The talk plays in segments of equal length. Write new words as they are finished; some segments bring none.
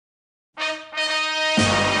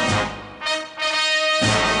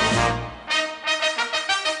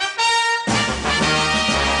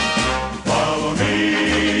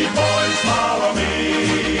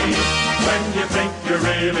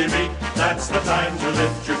time to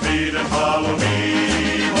lift your feet and follow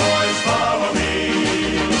me. Boys, follow me.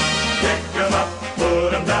 Pick 'em up,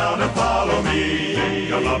 put 'em down and follow me.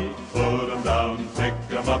 Pick 'em up, put 'em down, pick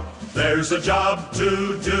 'em up. There's a job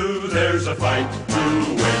to do, there's a fight to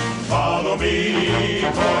win. Follow me,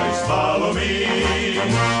 boys, follow me.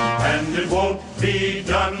 And it won't be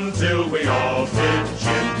done till we all pitch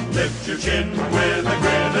in. Lift your chin with a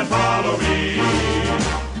grin and follow me.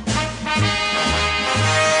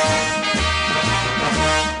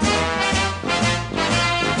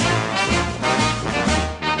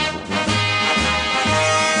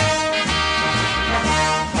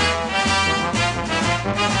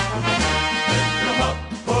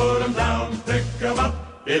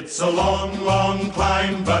 It's a long, long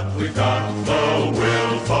climb, but we've got the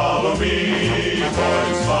will. Follow me,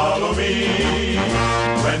 boys, follow me.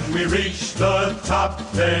 When we reach the top,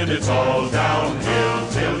 then it's all downhill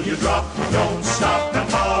till you drop. Don't stop and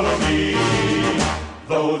follow me.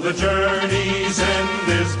 Though the journey's end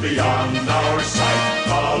is beyond our sight,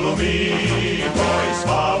 follow me, boys,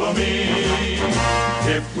 follow me.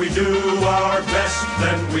 If we do our best,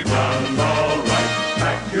 then we've done all right.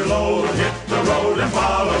 Pack your load, hit the road and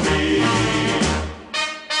follow me.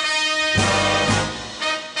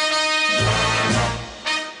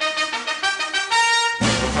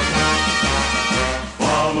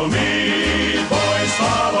 Follow me, boys,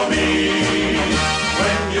 follow me.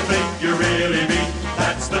 When you think you're really beat,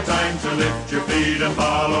 that's the time to lift your feet and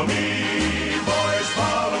follow me.